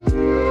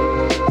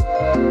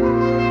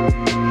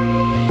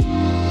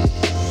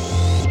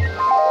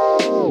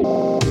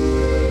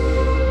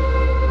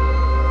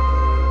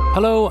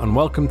and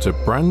welcome to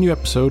a brand new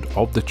episode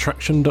of the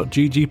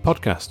Traction.gg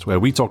podcast, where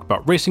we talk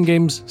about racing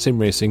games, sim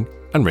racing,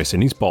 and racing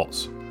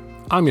esports.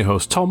 I'm your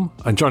host Tom,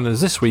 and joining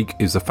us this week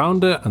is the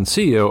founder and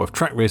CEO of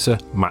Track Racer,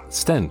 Matt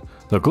Sten,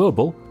 the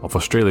global, of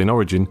Australian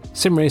origin,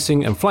 sim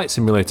racing and flight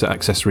simulator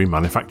accessory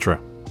manufacturer.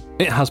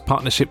 It has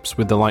partnerships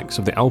with the likes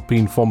of the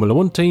Alpine Formula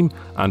One team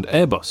and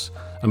Airbus,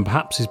 and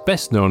perhaps is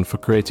best known for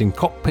creating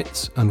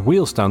cockpits and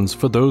wheel stands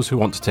for those who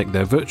want to take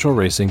their virtual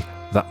racing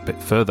that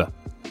bit further.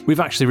 We've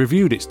actually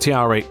reviewed its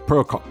TR8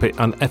 Pro cockpit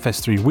and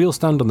FS3 wheel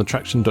stand on the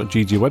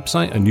Traction.gg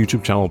website and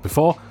YouTube channel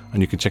before,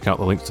 and you can check out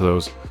the links to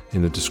those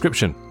in the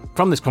description.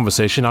 From this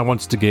conversation, I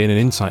wanted to gain an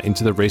insight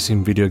into the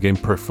racing video game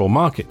peripheral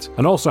market,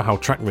 and also how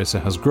Track Racer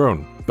has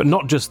grown. But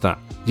not just that.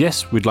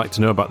 Yes, we'd like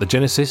to know about the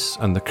genesis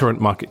and the current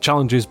market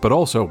challenges, but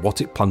also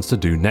what it plans to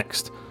do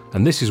next.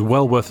 And this is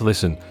well worth a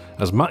listen,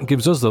 as Matt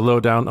gives us the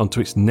lowdown onto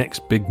its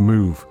next big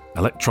move,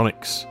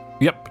 electronics.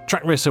 Yep,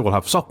 Track Racer will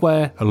have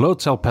software, a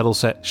load cell pedal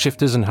set,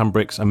 shifters and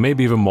handbrakes, and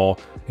maybe even more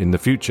in the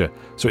future.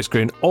 So it's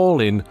going all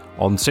in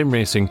on sim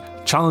racing,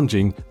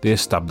 challenging the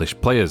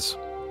established players.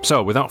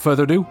 So without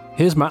further ado,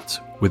 here's Matt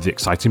with the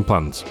exciting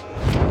plans.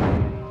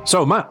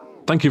 So Matt,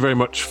 thank you very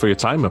much for your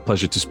time. A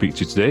pleasure to speak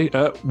to you today.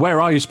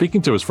 Where are you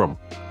speaking to us from?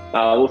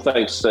 Well,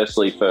 thanks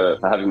firstly for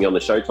having me on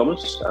the show,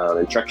 Thomas,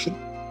 and Traction.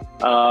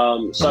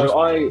 So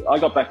I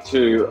got back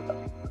to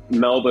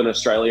Melbourne,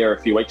 Australia a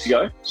few weeks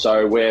ago.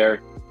 So we're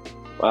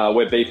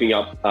beefing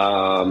up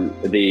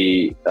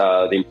the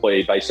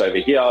employee base over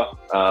here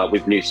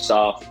with new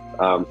staff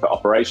for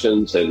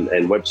operations and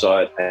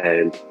website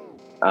and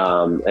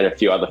a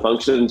few other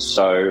functions.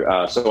 So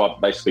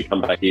I've basically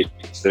come back here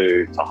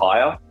to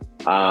hire.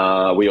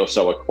 We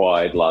also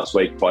acquired last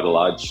week quite a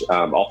large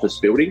office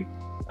building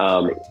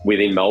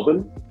within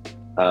Melbourne.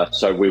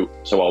 So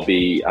I'll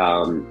be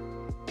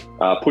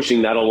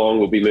pushing that along.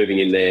 We'll be moving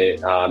in there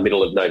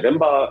middle of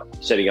November,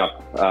 setting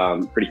up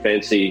pretty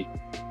fancy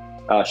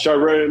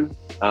showroom,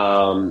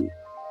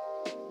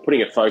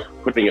 putting a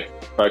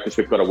focus.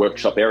 We've got a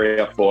workshop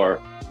area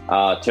for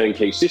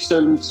turnkey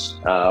systems,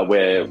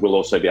 where we'll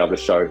also be able to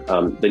show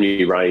the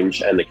new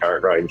range and the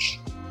current range.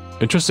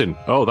 Interesting.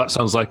 Oh, that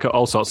sounds like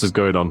all sorts is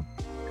going on.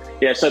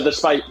 Yeah, so the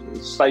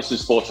space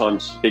is 4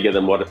 times bigger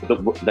than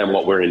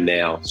what we're in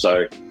now.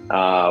 So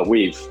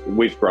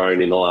we've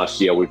grown in the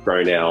last year. We've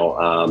grown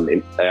our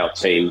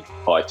team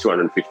by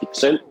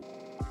 250%.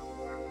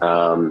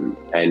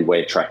 And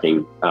we're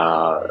tracking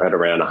at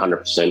around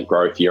 100%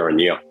 growth year on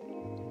year.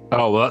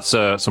 Oh, well, that's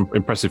some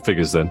impressive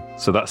figures then.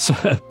 So that's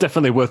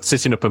definitely worth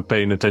sitting up and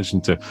paying attention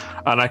to.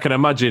 And I can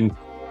imagine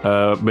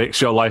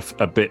makes your life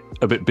a bit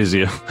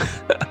busier,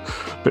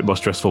 a bit more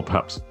stressful,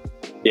 perhaps.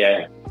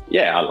 Yeah,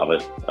 I love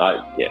it.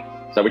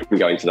 So we can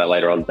go into that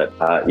later on. But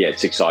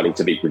it's exciting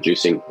to be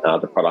producing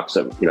the products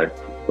that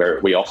where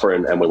we offer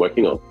and we're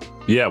working on.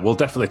 Yeah, we'll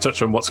definitely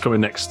touch on what's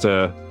coming next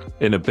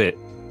in a bit.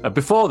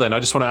 Before then, I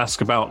just want to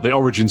ask about the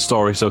origin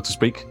story, so to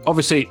speak.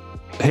 Obviously,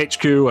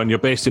 HQ, and you're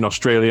based in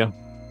Australia.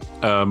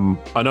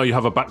 I know you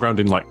have a background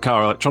in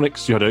car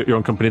electronics. You had your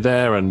own company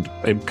there, and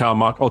in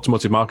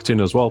automotive marketing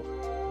as well.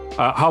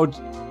 How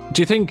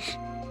do you think,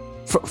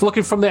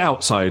 looking from the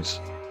outside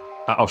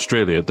at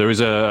Australia, there is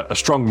a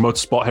strong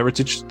motorsport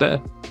heritage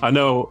there? I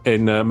know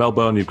in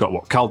Melbourne you've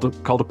got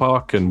Calder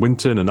Park and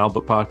Winton and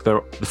Albert Park. The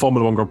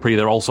Formula One Grand Prix,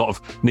 they're all sort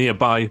of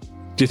nearby.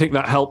 Do you think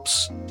that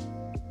helps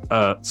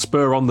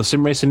spur on the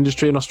sim racing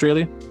industry in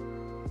Australia?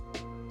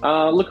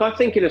 Look, I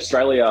think in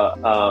Australia,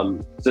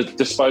 the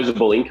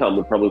disposable income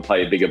would probably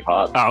play a bigger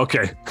part.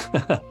 Okay.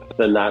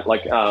 Than that.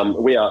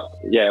 We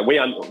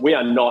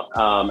are not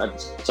at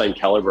the same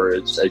caliber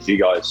as you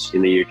guys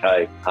in the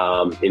UK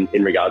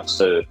in regards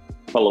to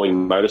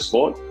following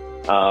motorsport.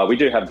 We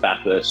do have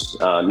Bathurst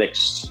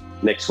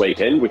next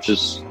weekend, which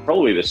is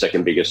probably the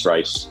second biggest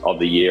race of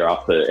the year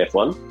after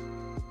F1.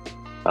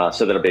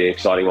 So that'll be an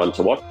exciting one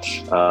to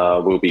watch.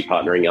 We'll be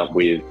partnering up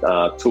with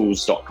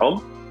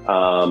tools.com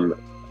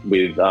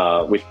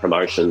with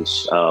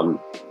promotions.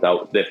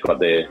 They've got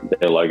their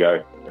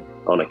logo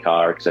on a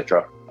car,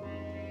 etc.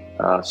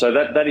 So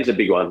that is a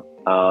big one.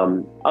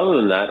 Other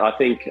than that, I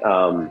think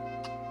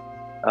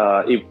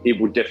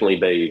it would definitely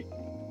be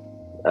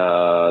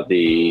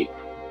the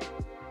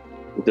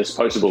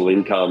disposable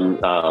income.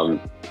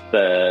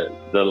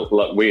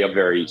 We are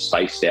very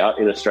spaced out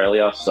in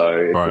Australia, so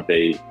it could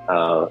be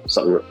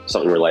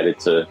something related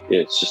to.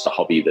 It's just a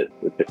hobby that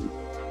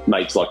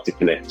mates like to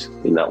connect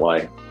in that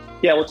way.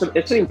 Yeah, well,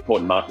 it's an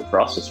important market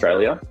for us,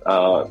 Australia.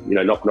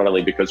 Not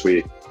only because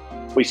we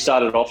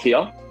started off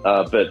here,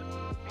 but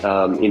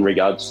in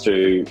regards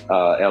to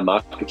our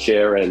market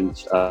share and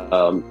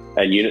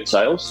unit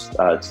sales,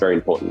 it's very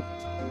important.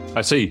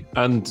 I see,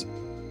 and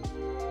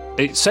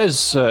it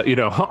says on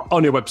your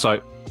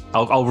website.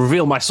 I'll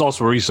reveal my source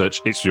for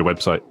research. It's your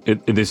website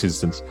in this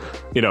instance.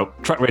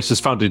 Track Racer was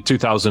founded in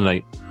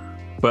 2008,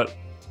 but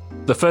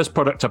the first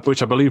product,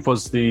 which I believe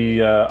was the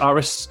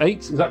RS8,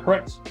 is that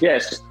correct?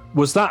 Yes.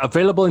 Was that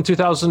available in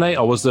 2008,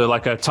 or was there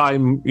a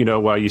time,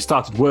 where you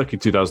started work in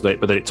 2008,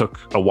 but then it took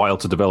a while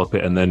to develop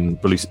it and then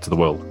release it to the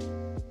world?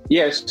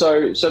 Yeah,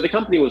 so the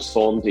company was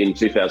formed in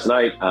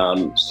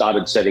 2008,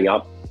 started setting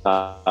up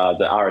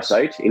the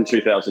RS8 in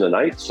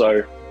 2008.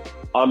 So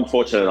I'm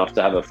fortunate enough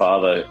to have a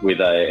father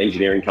with an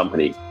engineering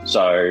company.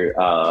 So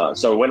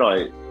when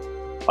I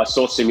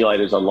saw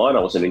simulators online, I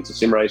wasn't into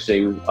sim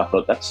racing. I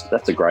thought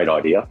that's a great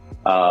idea.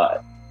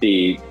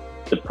 The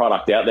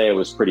product out there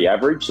was pretty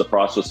average. The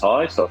price was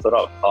high, so I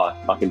thought,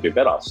 I can do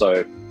better.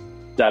 So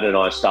Dad and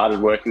I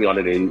started working on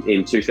it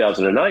in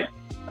 2008.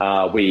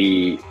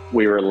 We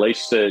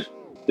released it.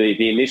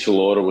 The initial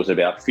order was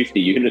about 50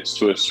 units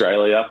to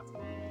Australia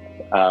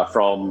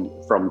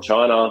from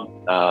China.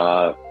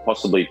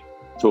 Possibly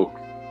took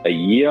a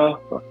year.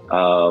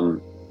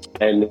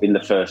 And in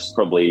the first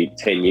probably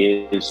 10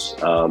 years,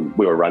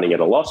 we were running at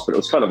a loss, but it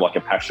was kind of like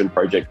a passion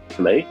project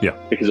for me. Yeah.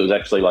 Because it was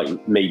actually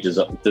like me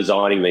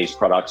designing these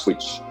products,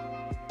 which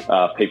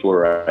people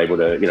were able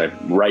to,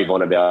 rave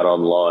on about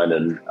online.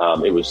 And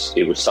it was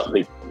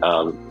something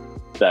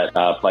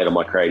that played on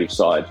my creative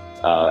side,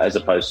 as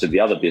opposed to the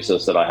other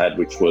business that I had,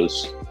 which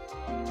was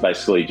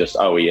basically just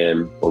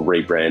OEM or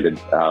rebranded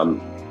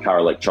car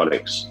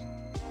electronics.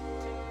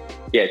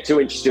 Yeah,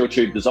 2-inch steel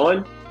tube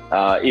design.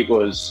 It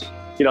was,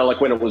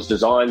 like when it was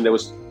designed, it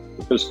was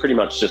pretty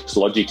much just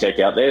Logitech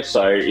out there.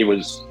 So it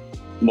was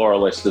more or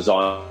less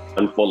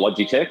designed for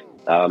Logitech.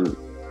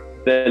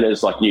 Then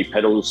as like new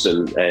pedals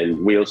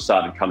and wheels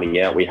started coming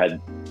out, we had,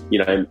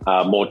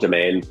 more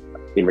demand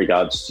in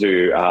regards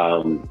to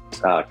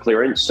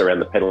clearance around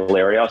the pedal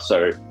area.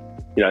 So,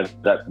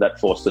 that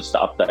forced us to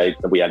update.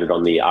 We added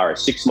on the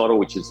RS6 model,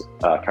 which is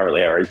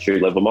currently our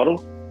entry-level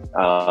model,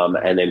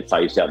 and then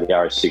phased out the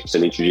RS6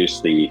 and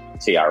introduced the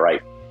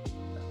TR8.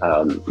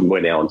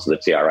 We're now onto the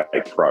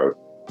TR8 Pro.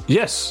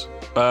 Yes,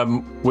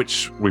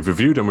 which we've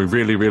reviewed and we've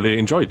really, really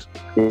enjoyed.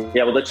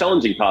 Yeah, well, the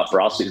challenging part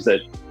for us is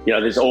that,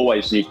 there's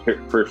always new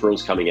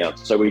peripherals coming out.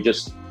 So we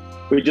just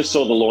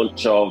saw the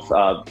launch of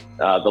the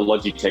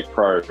Logitech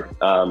Pro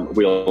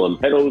wheel and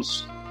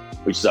pedals,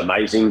 which is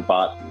amazing,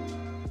 but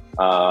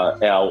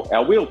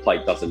our wheel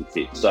plate doesn't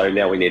fit. So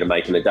now we need to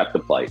make an adapter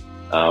plate.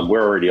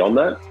 We're already on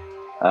that,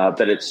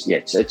 but it's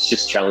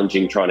just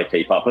challenging trying to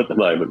keep up at the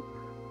moment.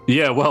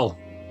 Yeah, well,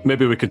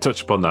 maybe we could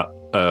touch upon that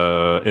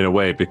in a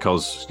way,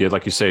 because,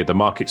 like you say, the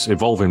market's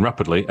evolving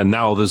rapidly, and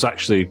now there's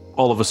actually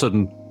all of a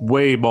sudden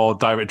way more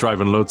direct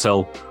drive and load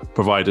cell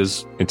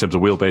providers in terms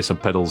of wheelbase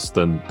and pedals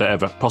than there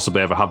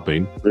possibly ever have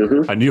been.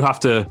 Mm-hmm. And you have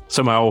to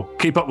somehow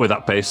keep up with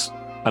that pace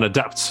and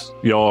adapt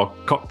your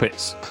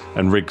cockpits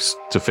and rigs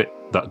to fit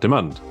that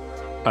demand.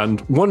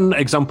 And one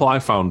example I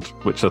found,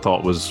 which I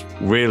thought was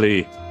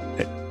really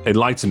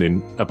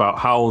enlightening about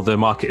how the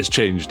market has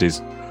changed, is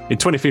in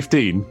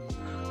 2015,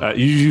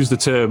 you used the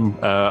term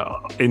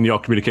in your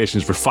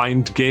communications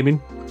refined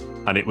gaming,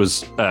 and it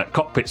was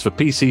cockpits for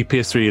PC,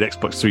 PS3 and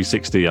Xbox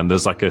 360, and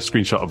there's like a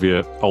screenshot of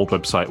your old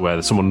website where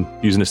there's someone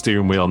using a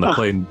steering wheel and they're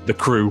playing the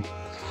crew,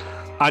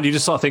 and you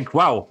just sort of think,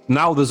 wow,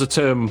 now there's a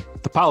term,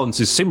 the balance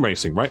is sim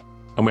racing, right?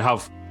 And we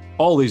have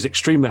all these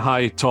extremely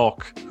high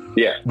torque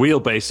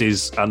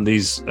wheelbases and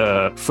these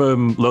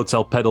firm load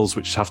cell pedals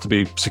which have to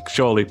be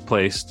securely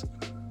placed.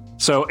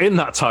 So in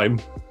that time,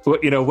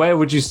 where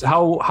would you?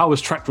 How has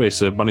Track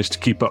Racer managed to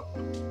keep up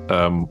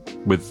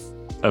with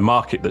a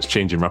market that's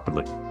changing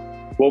rapidly?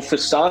 Well, for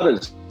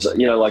starters,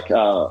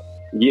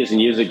 years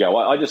and years ago,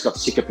 I just got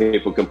sick of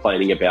people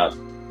complaining about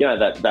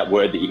that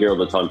word that you hear all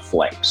the time,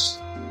 flex.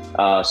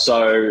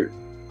 So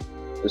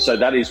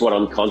that is what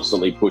I'm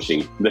constantly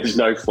pushing. There's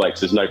no flex.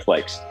 There's no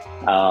flex.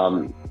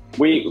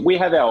 We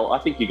have I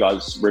think you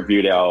guys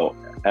reviewed our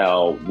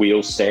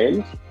wheel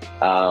stand.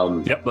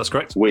 Yep, that's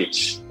correct.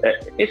 Which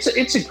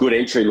it's a good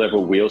entry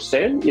level wheel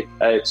stand.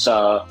 It's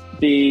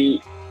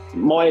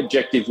my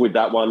objective with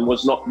that one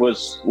was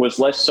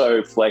less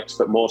so flex,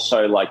 but more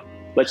so like,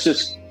 let's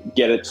just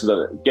get it to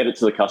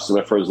the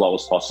customer for as low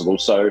as possible.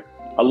 So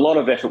a lot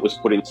of effort was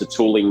put into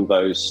tooling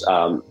those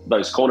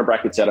corner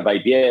brackets out of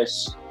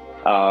ABS.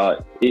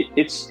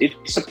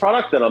 It's a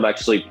product that I'm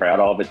actually proud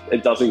of.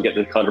 It doesn't get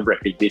the kind of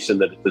recognition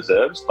that it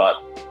deserves,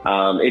 but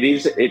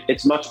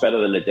it's much better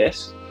than a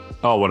desk.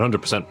 Oh,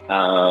 100%.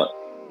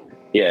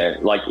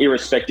 Like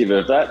irrespective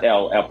of that,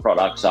 our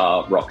products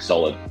are rock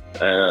solid,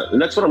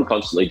 and that's what I'm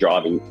constantly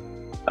driving.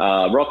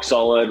 Rock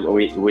solid.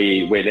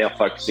 We're now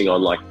focusing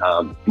on like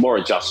more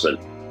adjustment.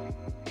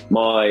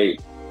 My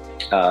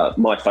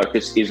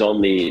focus is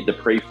on the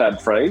prefab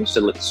frames,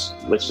 and let's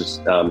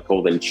just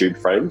call them tube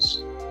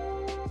frames.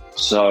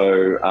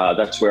 So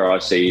that's where I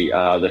see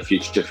the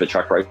future for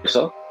Track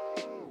Racer.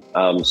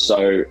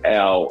 So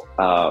our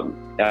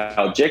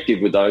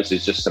objective with those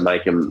is just to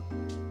make them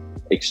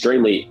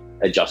extremely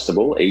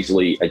adjustable,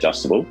 easily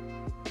adjustable,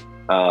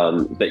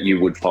 that you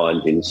would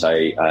find in,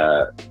 say,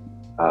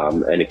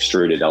 an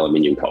extruded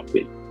aluminium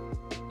cockpit.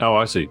 Oh,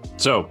 I see.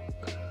 So,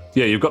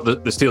 yeah, you've got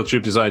the steel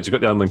tube designs, you've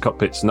got the aluminium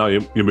cockpits. Now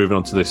you're moving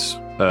on to this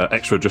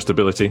extra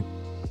adjustability,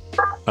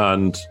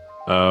 and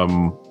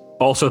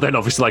also then,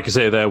 obviously, like you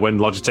say there, when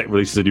Logitech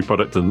releases a new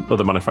product and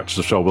other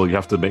manufacturers show, well, you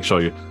have to make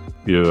sure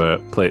your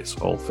plates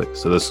all fit.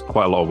 So there's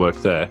quite a lot of work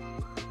there.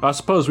 I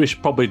suppose we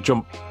should probably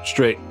jump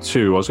straight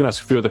to, I was going to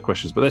ask a few other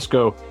questions, but let's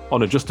go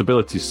on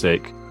adjustability's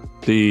sake.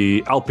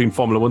 The Alpine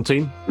Formula One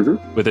team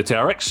with the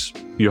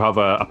TRX, you have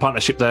a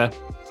partnership there,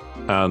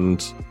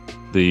 and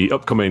the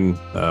upcoming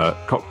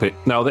cockpit.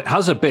 Now, it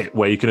has a bit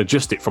where you can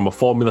adjust it from a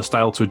Formula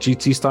style to a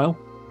GT style.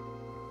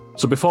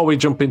 So before we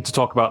jump in to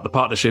talk about the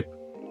partnership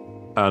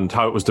and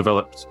how it was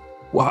developed,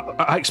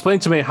 explain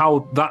to me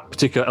how that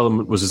particular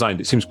element was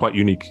designed. It seems quite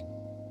unique.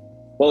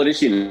 Well, it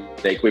is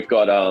unique. We've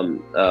got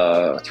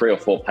 3 or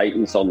 4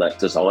 patents on that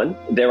design.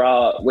 There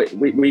are.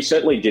 We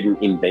certainly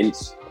didn't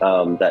invent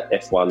that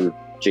F1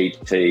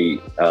 GT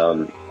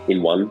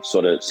in one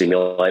sort of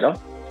simulator,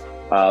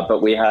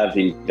 but we have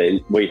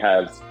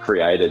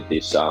created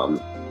this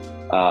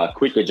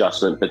quick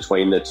adjustment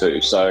between the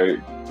two. So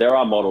there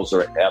are models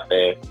out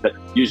there, but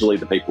usually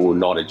the people will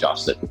not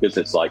adjust it because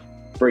it's like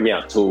bring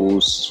out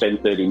tools,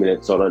 spend 30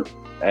 minutes on it,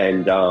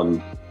 and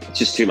it's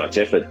just too much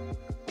effort.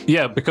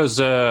 Yeah, because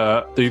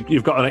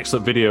you've got an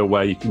excellent video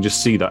where you can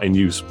just see that in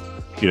use.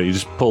 You know, you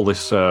just pull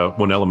this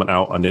one element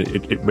out and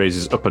it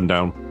raises up and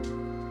down.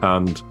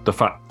 And the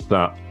fact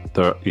that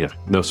there are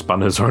no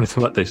spanners or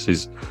anything like this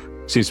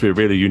seems to be a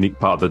really unique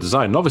part of the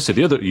design. And obviously,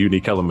 the other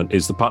unique element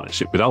is the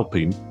partnership with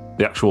Alpine,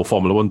 the actual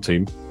Formula One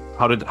team.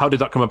 How did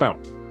that come about?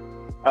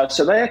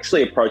 So they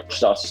actually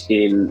approached us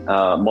in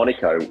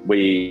Monaco.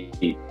 We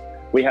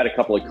had a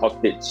couple of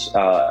cockpits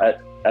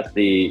at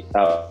the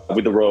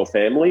with the royal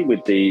family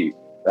with the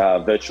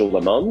Virtual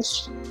Le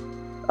Mans.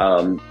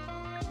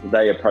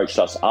 They approached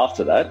us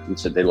after that and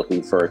said they're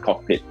looking for a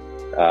cockpit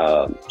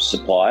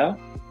supplier,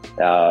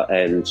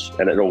 and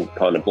it all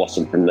kind of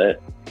blossomed from there.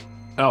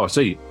 Oh, I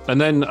see. And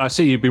then I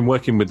see you've been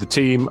working with the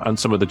team and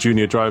some of the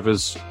junior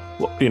drivers.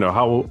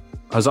 How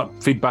has that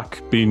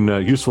feedback been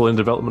useful in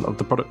development of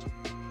the product?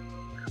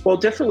 Well,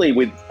 definitely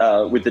with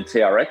the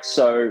TRX.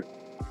 So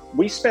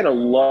we spent a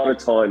lot of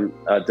time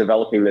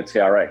developing the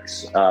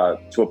TRX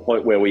to a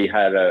point where we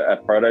had a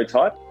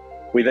prototype.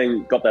 We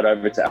then got that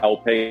over to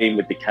Alpine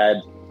with the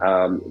CAD.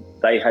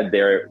 They had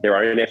their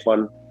own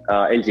F1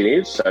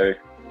 engineers. So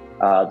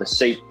the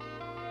seat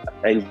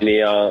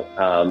engineer,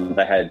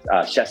 they had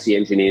chassis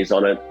engineers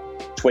on it,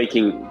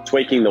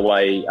 tweaking the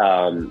way,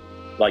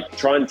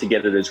 trying to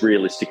get it as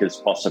realistic as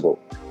possible.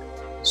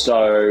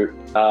 So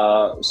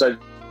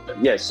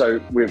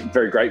we're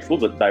very grateful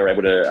that they were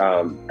able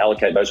to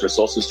allocate those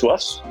resources to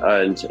us,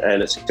 and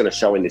it's going to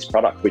show in this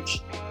product,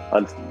 which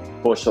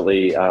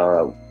unfortunately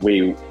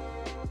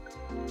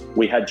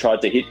we had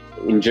tried to hit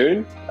in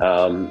June.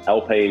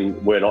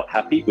 Alpine were not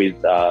happy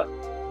with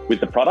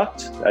the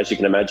product. As you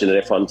can imagine,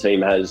 an F1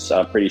 team has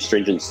pretty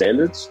stringent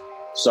standards.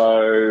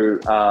 So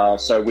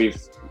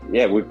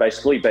we've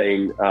basically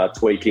been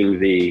tweaking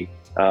the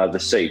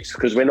seats,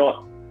 because we're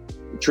not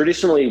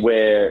traditionally,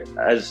 where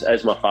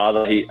as my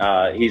father,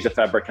 he's a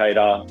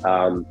fabricator.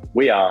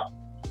 We are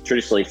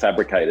traditionally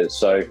fabricators.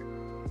 So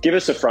give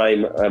us a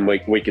frame and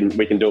we can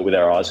do it with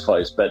our eyes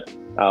closed. But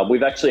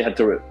we've actually had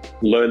to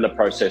learn the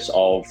process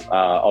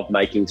of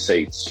making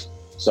seats.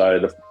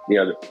 So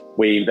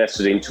we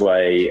invested into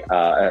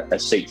a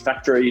seat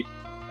factory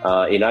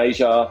in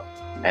Asia,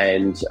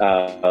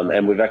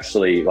 and we've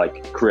actually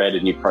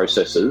created new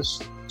processes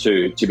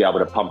to be able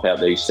to pump out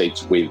these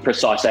seats with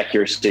precise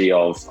accuracy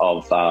of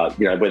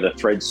where the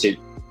threads sit,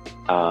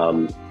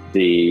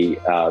 the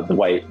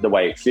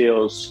way it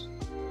feels.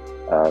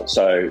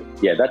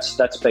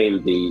 That's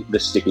been the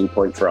sticking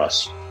point for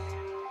us.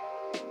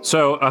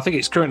 So I think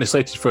it's currently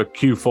slated for a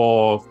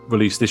Q4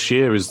 release this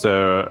year. Is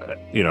there,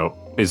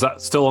 is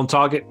that still on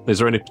target? Is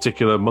there any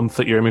particular month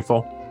that you're aiming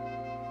for?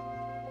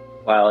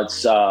 Well,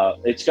 it's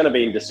going to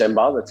be in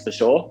December, that's for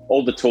sure.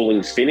 All the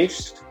tooling's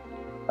finished.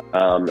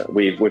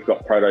 We've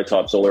got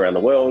prototypes all around the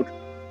world.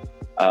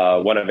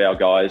 One of our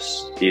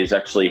guys is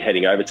actually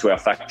heading over to our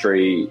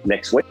factory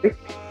next week,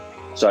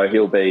 so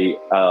he'll be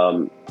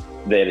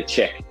there to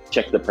check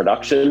the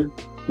production,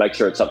 make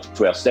sure it's up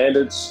to our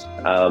standards,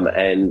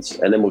 and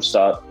then we'll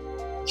start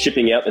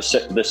shipping out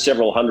the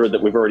several hundred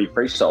that we've already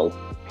pre-sold.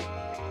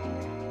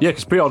 Yeah,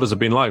 because pre-orders have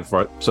been live,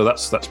 right? So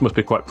that must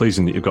be quite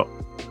pleasing that you've got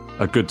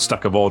a good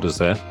stack of orders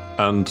there,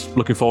 and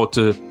looking forward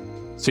to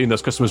seeing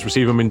those customers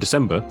receive them in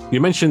December. You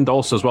mentioned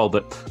also as well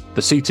that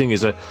the seating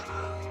is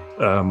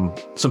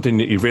something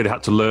that you've really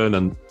had to learn,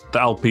 and the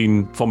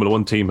Alpine Formula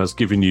One team has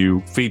given you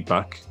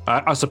feedback.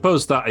 I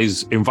suppose that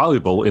is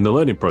invaluable in the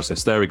learning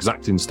process. They're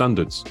exacting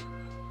standards.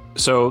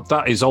 So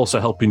that is also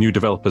helping you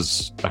develop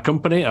as a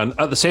company, and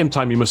at the same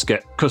time you must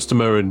get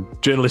customer and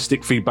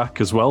journalistic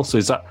feedback as well. So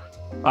is that,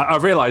 I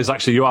realise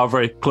actually you are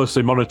very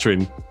closely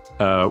monitoring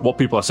what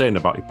people are saying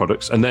about your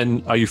products, and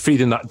then are you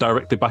feeding that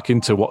directly back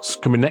into what's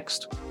coming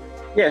next?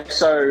 Yeah,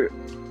 so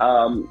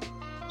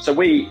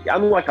we,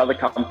 unlike other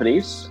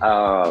companies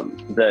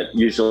that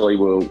usually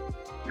will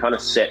kind of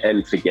set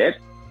and forget,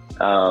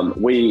 I'm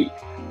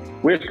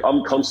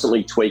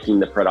constantly tweaking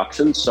the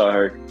production.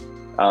 So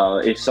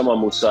if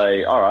someone will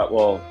say, all right,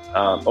 well,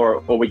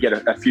 or we get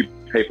a few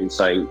people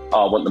saying,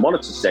 oh, I want the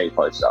monitor stand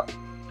closer.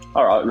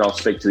 All right, and I'll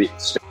speak to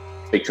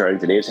our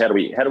engineers. How do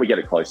we get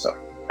it closer?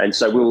 And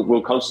so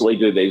we'll constantly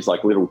do these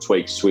like little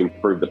tweaks to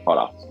improve the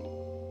product.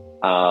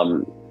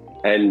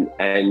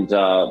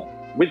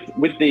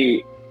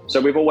 So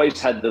we've always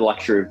had the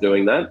luxury of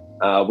doing that.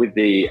 With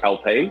the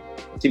Alpine,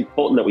 it's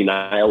important that we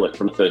nail it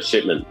from the first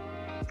shipment.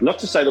 Not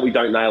to say that we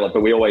don't nail it,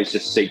 but we always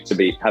just seek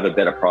to have a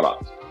better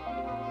product.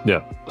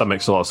 Yeah, that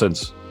makes a lot of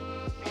sense.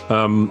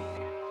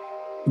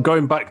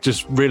 Going back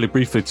just really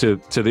briefly to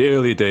the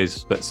early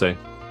days, let's say,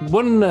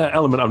 one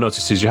element I've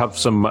noticed is you have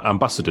some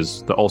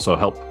ambassadors that also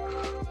help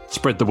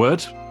spread the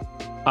word.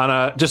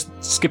 And just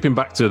skipping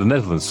back to the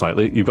Netherlands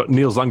slightly, you've got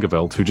Niels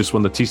Langeveld, who just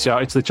won the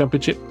TCR Italy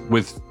Championship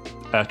with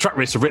Track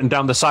Racer written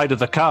down the side of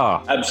the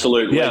car.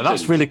 Absolutely. Yeah,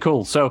 that's really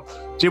cool. So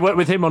do you work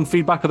with him on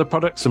feedback of the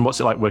products, and what's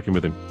it like working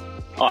with him?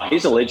 Oh,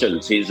 he's a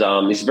legend. He's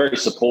very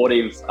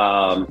supportive.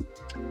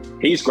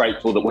 He's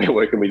grateful that we're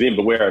working with him,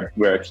 but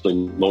we're actually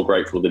more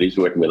grateful that he's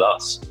working with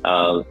us.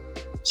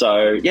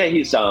 So yeah,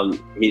 he's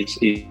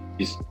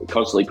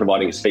constantly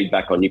providing us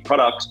feedback on new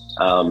products,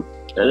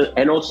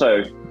 and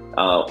also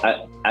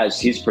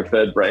as his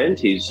preferred brand,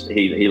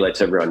 he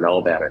lets everyone know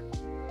about it.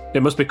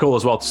 It must be cool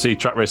as well to see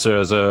Track Racer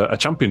as a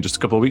champion just a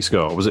couple of weeks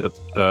ago. Was it?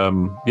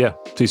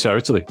 TCR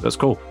Italy. That's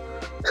cool.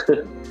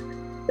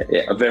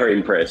 Yeah, I'm very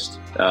impressed.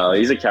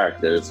 He's a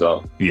character as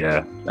well.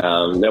 Yeah.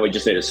 Now we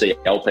just need to see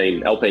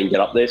Alpine get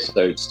up there.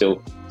 So it's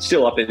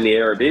still up in the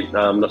air a bit.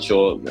 I'm not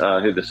sure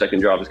who the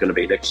second driver is going to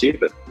be next year,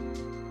 but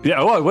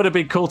yeah, well, it would have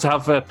been cool to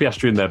have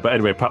Piastri in there. But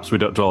anyway, perhaps we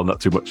don't dwell on that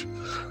too much.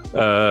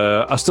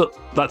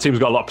 That team's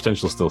got a lot of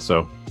potential still.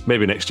 So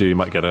maybe next year you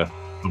might get a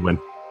win.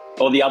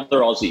 Or the other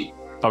Aussie.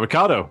 Oh,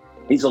 Ricardo.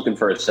 He's looking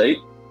for a seat.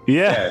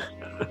 Yeah.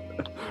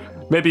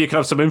 Maybe you can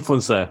have some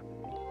influence there.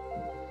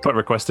 Put a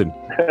request in.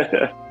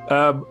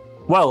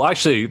 Well,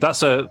 actually,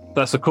 that's a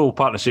cool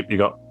partnership. You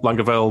got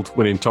Langeveld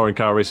winning touring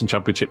car racing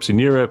championships in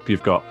Europe.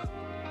 You've got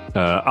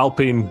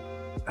Alpine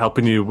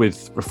helping you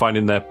with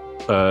refining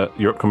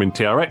your upcoming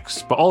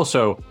TRX. But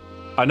also,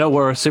 I know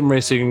we're a sim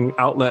racing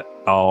outlet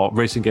or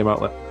racing game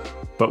outlet,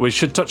 but we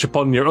should touch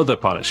upon your other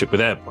partnership with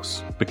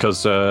Airbus,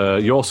 because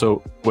you're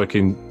also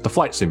working the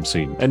flight sim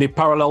scene. Any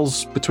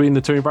parallels between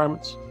the two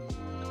environments?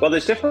 Well,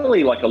 there's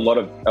definitely like a lot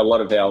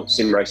of our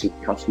sim racing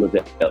customers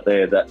out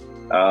there that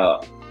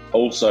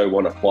also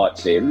want a flight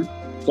sim.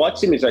 Flight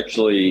sim is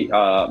actually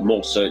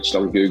more searched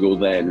on Google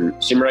than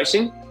sim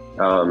racing.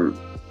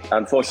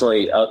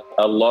 Unfortunately,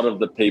 a lot of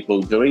the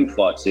people doing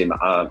flight sim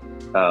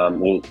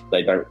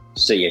they don't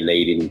see a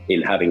need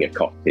in having a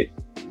cockpit.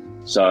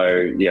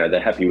 So, they're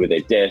happy with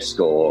their desk,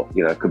 or,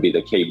 it could be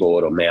the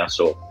keyboard or mouse,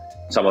 or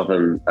some of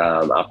them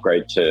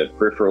upgrade to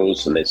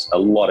peripherals, and there's a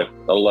lot of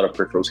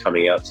peripherals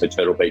coming out. So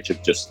Turtle Beach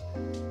have just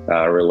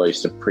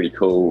released a pretty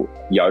cool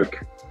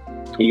yoke.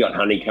 You got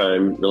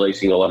Honeycomb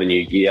releasing a lot of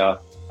new gear.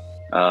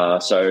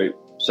 So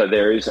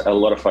there is a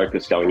lot of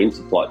focus going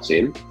into flight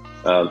sim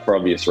for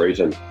obvious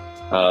reason.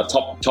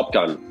 Top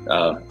Gun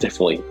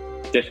definitely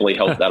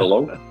helped that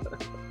along.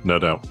 No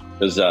doubt.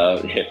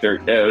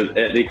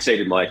 It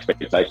exceeded my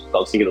expectations. I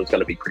was thinking it was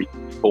going to be pretty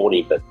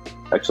corny, but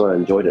actually I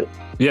enjoyed it.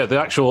 Yeah, the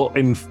actual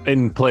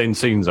in-plane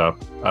scenes are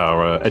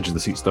edge of the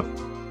seat stuff.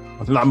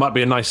 I think that might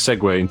be a nice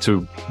segue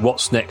into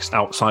what's next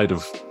outside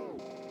of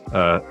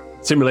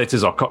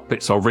simulators or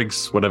cockpits or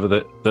rigs, whatever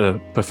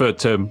the preferred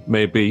term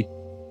may be,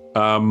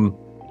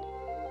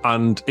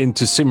 and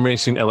into sim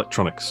racing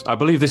electronics. I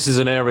believe this is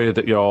an area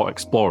that you're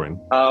exploring.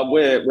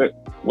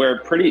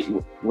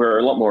 We're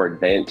a lot more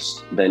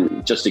advanced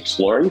than just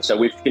exploring. So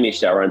we've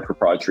finished our own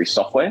proprietary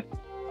software.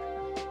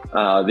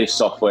 This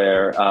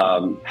software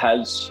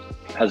has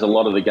a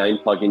lot of the game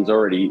plugins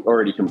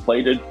already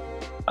completed,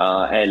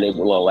 and it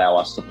will allow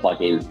us to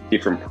plug in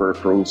different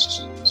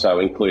peripherals, so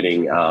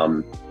including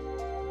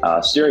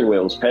steering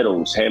wheels,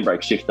 pedals,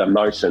 handbrake, shifter,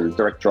 motion,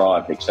 direct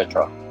drive,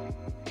 etc.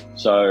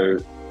 So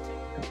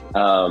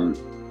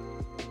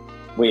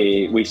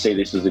we see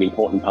this as an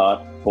important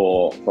part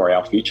for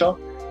our future,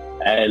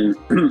 and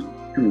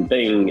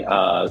being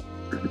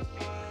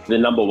the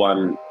number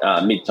one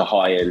mid to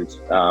high end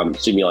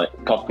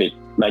cockpit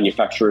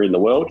manufacturer in the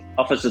world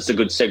offers us a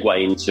good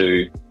segue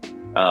into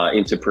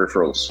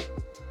peripherals.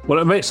 Well,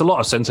 it makes a lot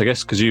of sense, I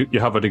guess, because you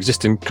have an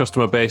existing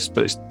customer base,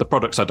 but the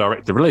products are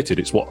directly related.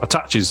 It's what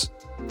attaches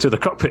to the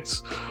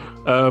cockpits.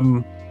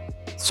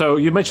 So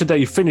you mentioned that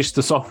you finished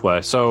the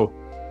software. So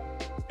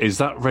is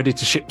that ready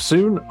to ship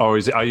soon, or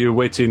are you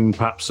waiting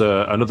perhaps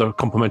another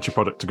complementary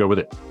product to go with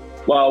it?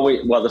 Well,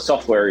 the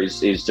software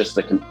is just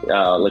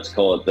let's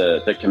call it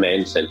the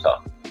command center.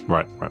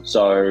 Right.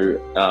 So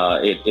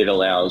it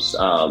allows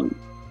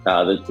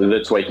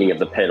the tweaking of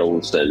the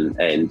pedals and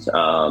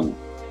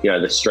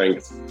the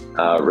strength,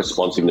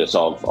 responsiveness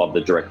of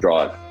the direct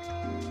drive.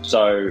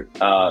 So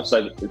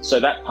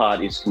that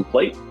part is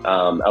complete.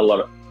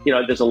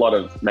 There's a lot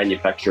of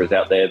manufacturers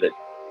out there that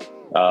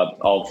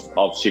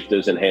of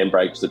shifters and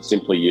handbrakes that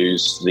simply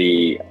use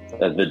the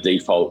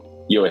default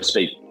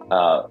USB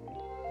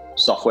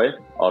software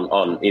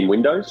in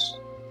Windows.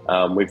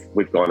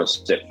 We've gone a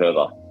step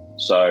further.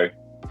 So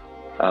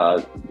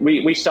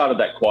we started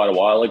that quite a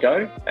while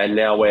ago, and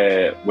now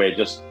we're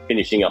just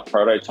finishing up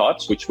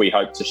prototypes, which we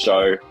hope to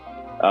show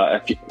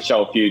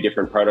show a few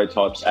different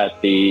prototypes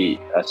at the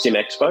Sim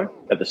Expo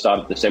at the start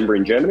of December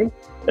in Germany.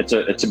 It's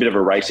a bit of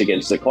a race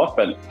against the clock,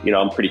 but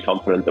I'm pretty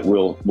confident that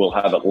we'll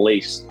have at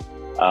least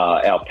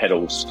our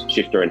pedals,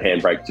 shifter, and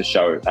handbrake to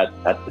show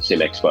at the Sim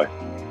Expo.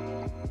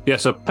 Yeah,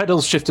 so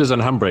pedals, shifters,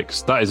 and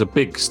handbrakes. That is a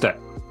big step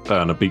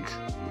and a big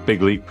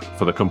leap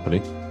for the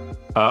company.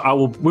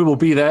 We will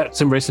be there at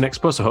Sim Racing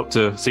Expo, so hope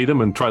to see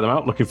them and try them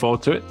out. Looking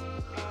forward to it.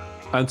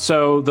 And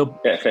so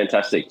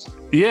fantastic.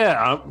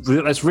 Yeah,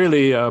 that's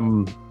really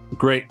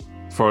great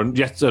for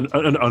yet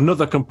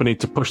another company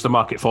to push the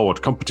market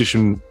forward.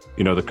 Competition,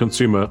 the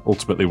consumer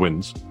ultimately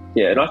wins.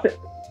 Yeah, and I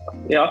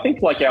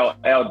think like our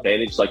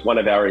advantage, like one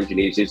of our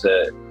engineers is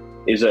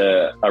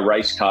a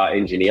race car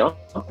engineer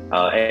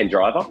and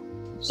driver.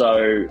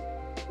 So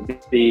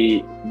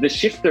the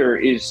shifter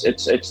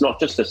it's not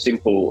just a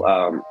simple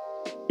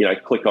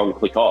click on,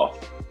 click off.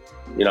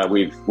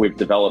 We've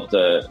developed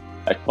a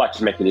clutch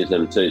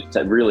mechanism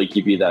to really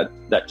give you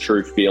that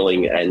true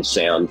feeling and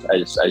sound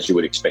as you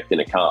would expect in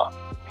a car.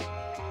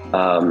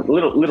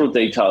 Little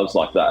details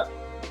like that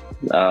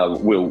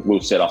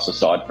will set us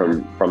aside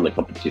from the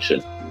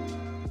competition.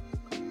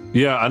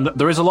 Yeah, and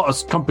there is a lot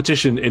of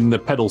competition in the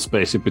pedal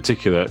space in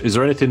particular. Is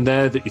there anything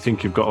there that you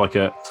think you've got like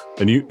a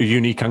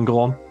unique angle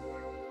on?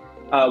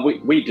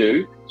 We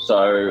do.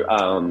 So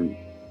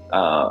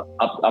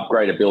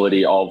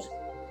upgradability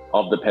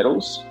of the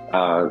pedals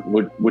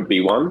would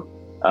be one.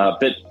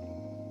 But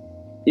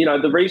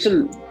the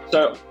reason.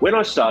 So when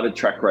I started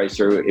Track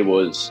Racer, it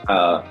was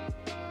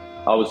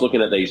I was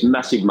looking at these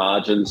massive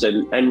margins,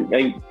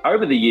 and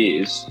over the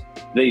years,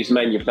 these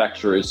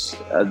manufacturers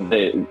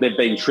they've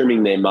been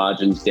trimming their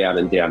margins down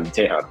and down and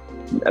down.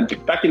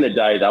 And back in the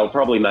day, they were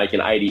probably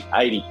making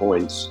 80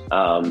 points.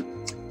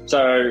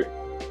 So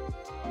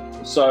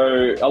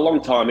a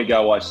long time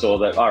ago, I saw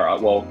that. All right,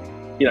 well,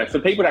 for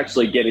people to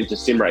actually get into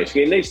sim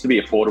racing, it needs to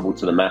be affordable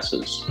to the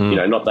masses.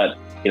 Not that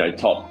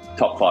top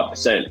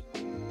 5%.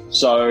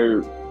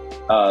 So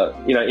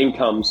in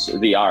comes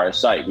the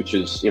RS8, which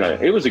is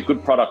it was a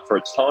good product for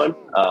its time.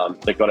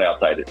 That got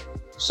outdated.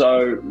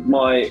 So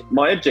my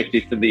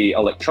objective for the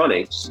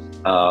electronics,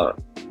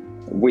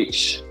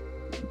 which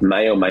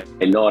may or may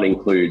not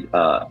include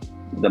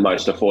the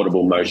most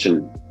affordable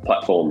motion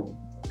platform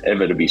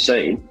ever to be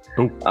seen,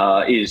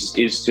 is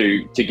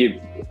to give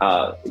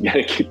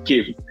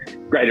give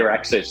greater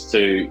access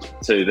to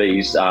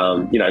these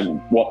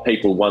what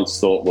people once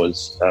thought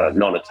was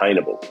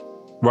non-attainable.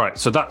 Right,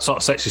 so that sort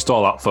of sets your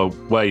stall out for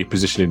where you're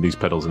positioning these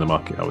pedals in the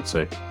market, I would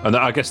say, and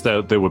I guess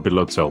there would be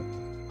load cell,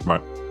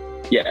 right?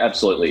 Yeah,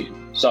 absolutely.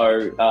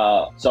 So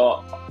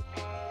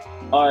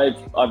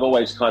I've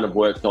always kind of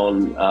worked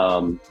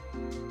on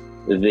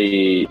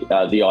the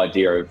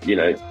idea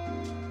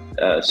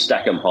of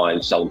stack them high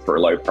and sell them for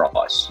a low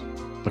price.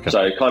 Okay.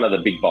 So kind of the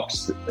big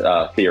box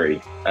theory,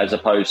 as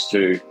opposed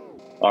to,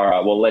 all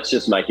right, well, let's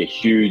just make a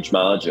huge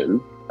margin,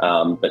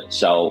 but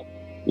sell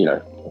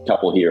a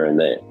couple here and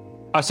there.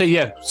 I say,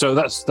 yeah. So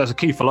that's a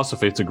key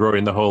philosophy to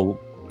growing the whole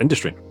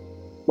industry.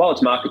 Well,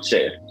 it's market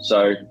share.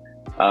 So,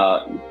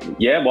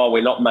 while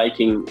we're not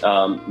making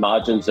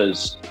margins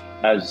as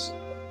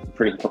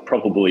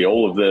probably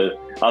all of the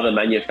other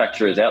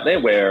manufacturers out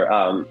there, we're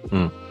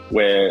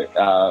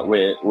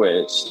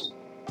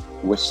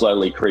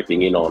slowly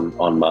creeping in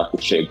on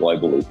market share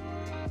globally.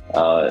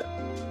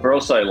 We're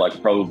also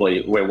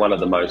we're one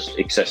of the most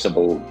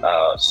accessible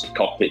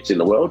cockpits in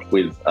the world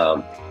with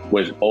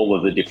all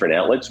of the different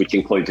outlets, which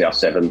includes our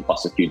 7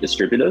 plus a few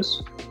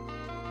distributors,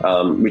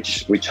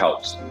 which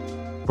helps.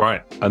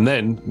 Right, and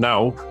then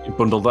now you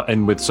bundle that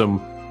in with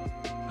some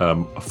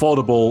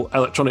affordable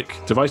electronic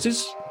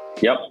devices.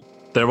 Yep.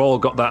 They're all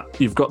got that.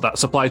 You've got that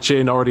supply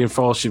chain already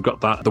enforced. You've got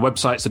that. The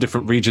websites are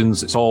different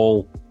regions. It's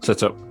all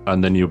set up,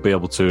 and then you'll be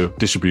able to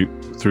distribute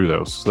through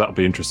those. So that'll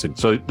be interesting.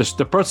 So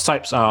the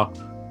prototypes are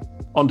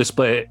on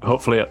display,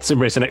 hopefully, at Sim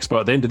Racing Expo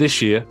at the end of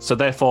this year. So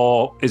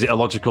therefore, is it a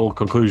logical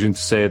conclusion to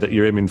say that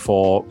you're aiming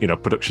for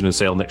production and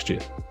sale next year?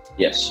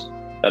 Yes,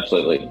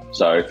 absolutely.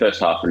 So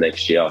first half of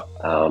next year,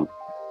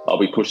 I'll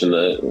be pushing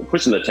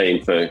the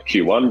team for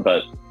Q1,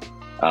 but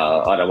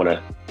I don't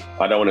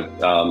want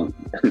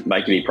to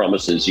make any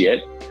promises yet,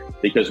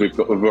 because we've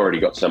already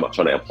got so much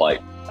on our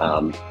plate.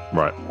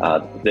 Right.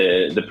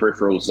 The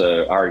peripherals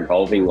are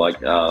involving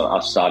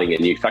us starting a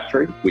new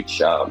factory, which,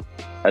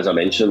 as I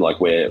mentioned,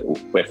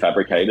 we're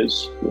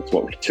fabricators. That's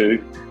what we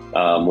do.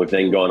 We've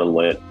then gone and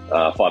learnt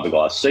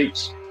fiberglass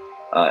seats,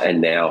 and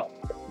now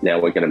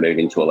we're going to move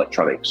into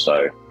electronics.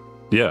 So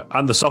yeah,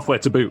 and the software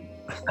to boot.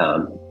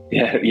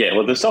 Yeah.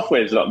 Well, the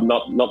software is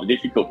not the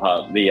difficult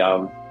part.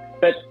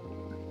 But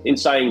in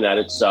saying that,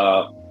 it's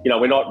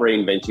we're not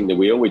reinventing the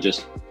wheel. We're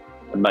just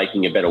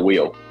making a better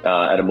wheel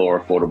at a more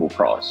affordable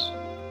price.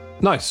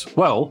 Nice.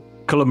 Well,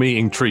 colour me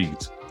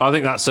intrigued. I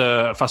think that's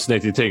a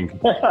fascinating thing.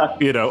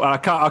 I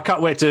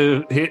can't wait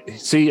to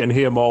see and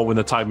hear more when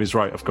the time is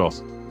right, of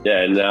course.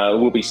 Yeah, and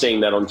we'll be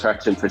seeing that on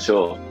Traction for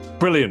sure.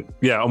 Brilliant.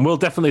 Yeah, and we'll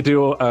definitely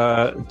do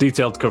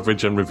detailed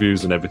coverage and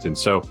reviews and everything.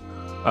 So,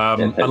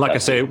 and like I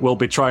say, we'll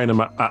be trying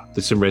them at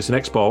the Sim Racing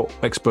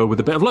Expo with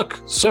a bit of luck.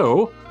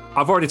 So,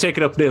 I've already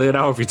taken up nearly an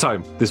hour of your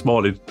time this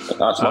morning.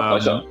 That's my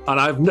pleasure.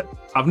 And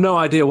I've no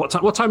idea what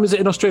time. What time is it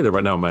in Australia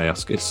right now, may I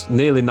ask? It's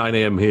nearly 9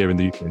 a.m. here in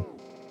the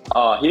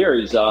UK. Here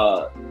is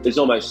it's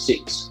almost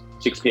 6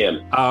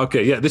 p.m.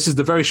 Okay, yeah, this is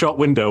the very short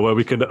window where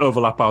we can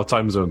overlap our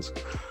time zones.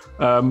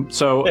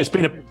 So it's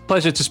been a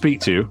pleasure to speak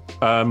to you.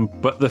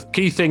 But the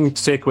key thing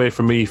to take away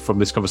from me from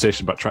this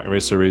conversation about Track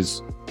Racer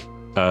is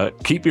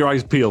keep your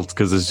eyes peeled,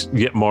 because there's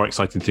yet more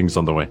exciting things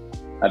on the way.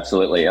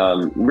 Absolutely.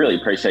 Really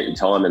appreciate your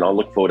time, and I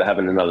look forward to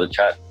having another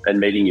chat and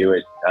meeting you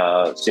at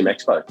Sim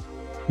Expo.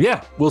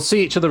 Yeah, we'll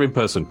see each other in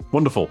person.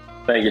 Wonderful.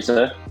 Thank you,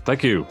 sir.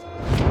 Thank you.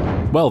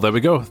 Well, there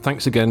we go.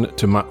 Thanks again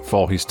to Matt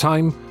for his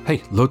time.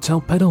 Hey, load cell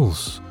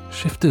pedals,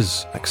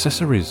 shifters,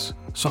 accessories,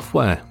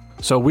 software.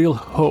 So we'll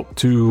hope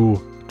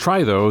to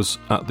try those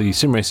at the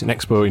Sim Racing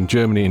Expo in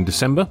Germany in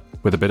December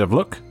with a bit of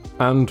luck.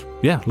 And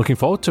yeah, looking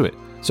forward to it.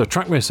 So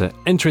Track Racer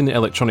entering the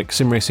electronic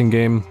sim racing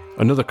game,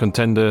 another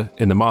contender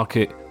in the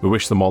market. We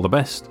wish them all the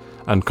best.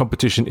 And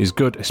competition is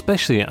good,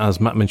 especially as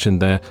Matt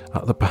mentioned there,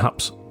 at the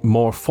perhaps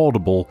more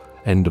affordable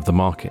end of the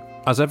market.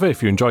 As ever,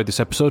 if you enjoyed this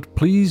episode,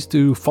 please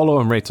do follow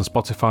and rate on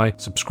Spotify,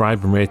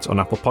 subscribe and rate on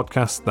Apple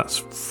Podcasts. That's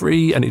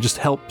free, and it just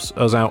helps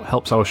us out,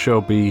 helps our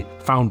show be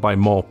found by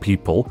more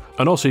people.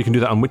 And also you can do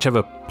that on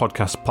whichever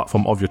podcast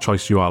platform of your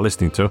choice you are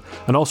listening to.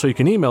 And also you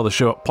can email the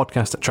show at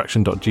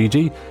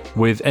podcast@traction.gg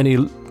with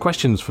any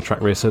questions for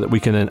Track Racer that we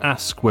can then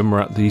ask when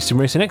we're at the Sim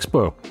Racing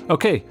Expo.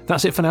 Okay,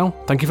 that's it for now.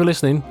 Thank you for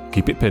listening.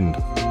 Keep it pinned.